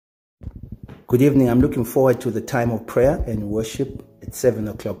Good evening. I'm looking forward to the time of prayer and worship at 7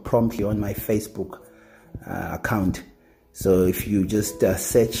 o'clock promptly on my Facebook account. So if you just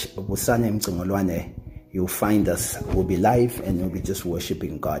search Busane Mcongolwane, you'll find us. We'll be live and we'll be just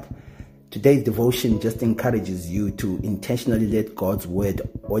worshiping God. Today's devotion just encourages you to intentionally let God's word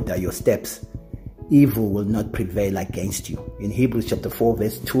order your steps. Evil will not prevail against you. In Hebrews chapter 4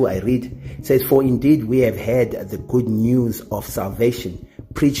 verse 2 I read, it says, "For indeed we have heard the good news of salvation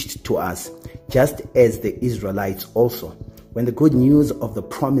preached to us, just as the Israelites also, when the good news of the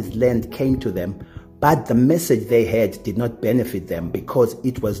promised land came to them, but the message they had did not benefit them because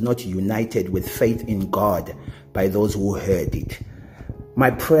it was not united with faith in God by those who heard it."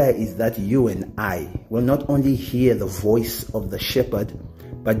 My prayer is that you and I will not only hear the voice of the shepherd,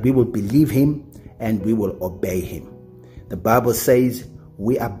 but we will believe him and we will obey him. The Bible says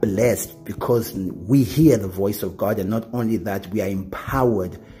we are blessed because we hear the voice of God, and not only that, we are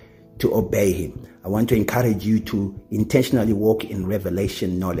empowered to obey him. I want to encourage you to intentionally walk in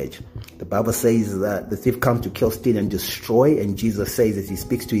revelation knowledge. The Bible says that the thief comes to kill, steal, and destroy, and Jesus says as he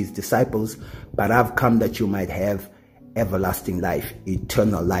speaks to his disciples, "But I've come that you might have everlasting life,"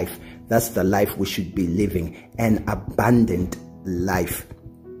 eternal life. That's the life we should be living, an abundant life.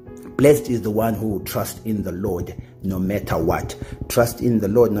 Blessed is the one who will trust in the Lord no matter what. Trust in the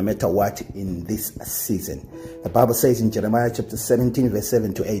Lord no matter what in this season. The Bible says in Jeremiah chapter 17 verse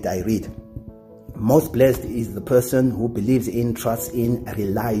 7 to 8, I read, "Most blessed is the person who believes in, trusts in,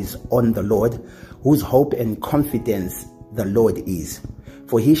 relies on the Lord, whose hope and confidence the Lord is.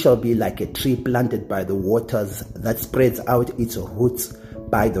 For he shall be like a tree planted by the waters that spreads out its roots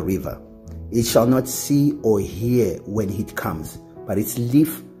by the river. It shall not see or hear when heat comes, but its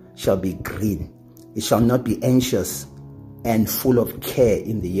leaf shall be green. It shall not be anxious and full of care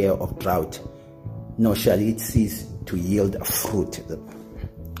in the year of drought, nor shall it cease to yield fruit."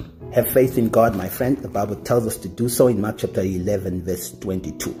 Have faith in God, my friend. The Bible tells us to do so in Mark chapter 11 verse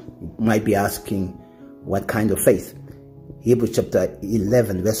 22. You might be asking, what kind of faith? Hebrews chapter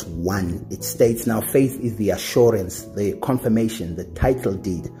 11 verse 1, it states, "Now faith is the assurance, the confirmation, the title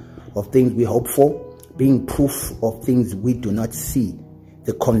deed of things we hope for, being proof of things we do not see,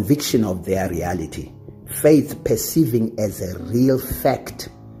 the conviction of their reality." Faith perceiving as a real fact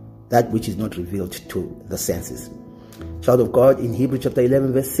that which is not revealed to the senses. Child of God, in Hebrews chapter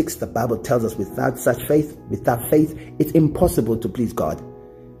 11 verse 6, the Bible tells us without faith, it's impossible to please God.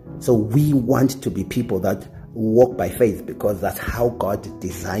 So we want to be people that walk by faith because that's how God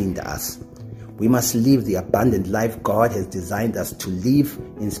designed us. We must live the abundant life God has designed us to live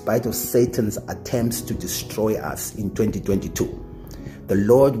in spite of Satan's attempts to destroy us in 2022. The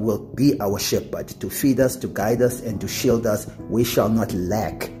Lord will be our shepherd to feed us, to guide us, and to shield us. We shall not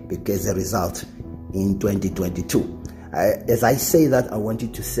lack because the result in 2022. As I say that, I want you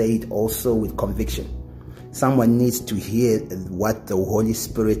to say it also with conviction. Someone needs to hear what the Holy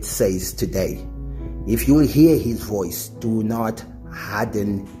Spirit says today. If you will hear his voice, do not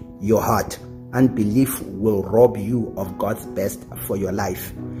harden your heart. Unbelief will rob you of God's best for your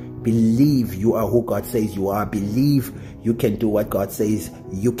life. Believe you are who God says you are. Believe you can do what God says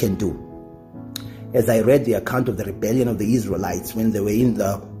you can do. As I read the account of the rebellion of the Israelites when they were in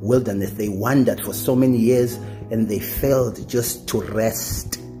the wilderness, they wandered for so many years and they failed just to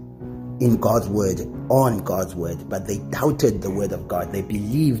rest in God's word, on God's word, but they doubted the word of God. They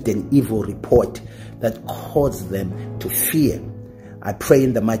believed an evil report that caused them to fear. I pray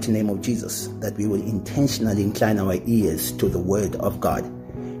in the mighty name of Jesus that we will intentionally incline our ears to the word of God.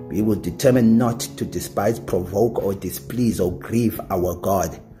 We will determine not to despise, provoke, or displease or grieve our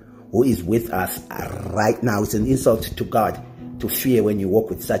God who is with us right now. It's an insult to God to fear when you walk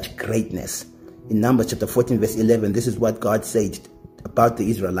with such greatness. In Numbers chapter 14 verse 11, this is what God said about the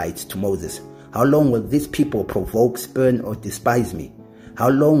Israelites to Moses. "How long will this people provoke, spurn, or despise me? How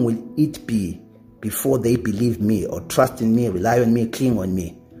long will it be before they believe me or trust in me, rely on me, cling on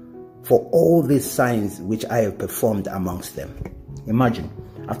me, for all these signs which I have performed amongst them?" Imagine,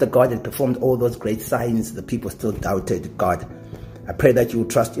 after God had performed all those great signs, the people still doubted God. I pray that you will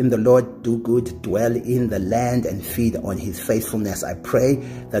trust in the Lord, do good, dwell in the land, and feed on his faithfulness. I pray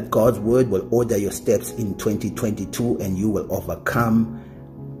that God's word will order your steps in 2022 and you will overcome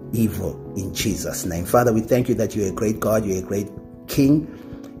evil in Jesus' name. Father, we thank you that you're a great God, you're a great King.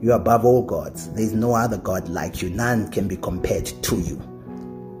 You are above all gods. There is no other God like you. None can be compared to you.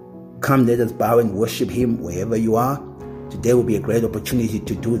 Come, let us bow and worship him wherever you are. Today will be a great opportunity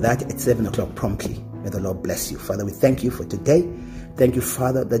to do that at 7 o'clock promptly. May the Lord bless you. Father, we thank you for today. Thank you,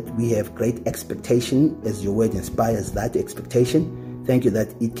 Father, that we have great expectation as your word inspires that expectation. Thank you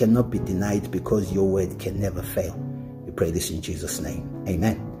that it cannot be denied because your word can never fail. We pray this in Jesus' name.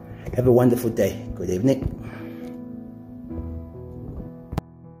 Amen. Have a wonderful day. Good evening.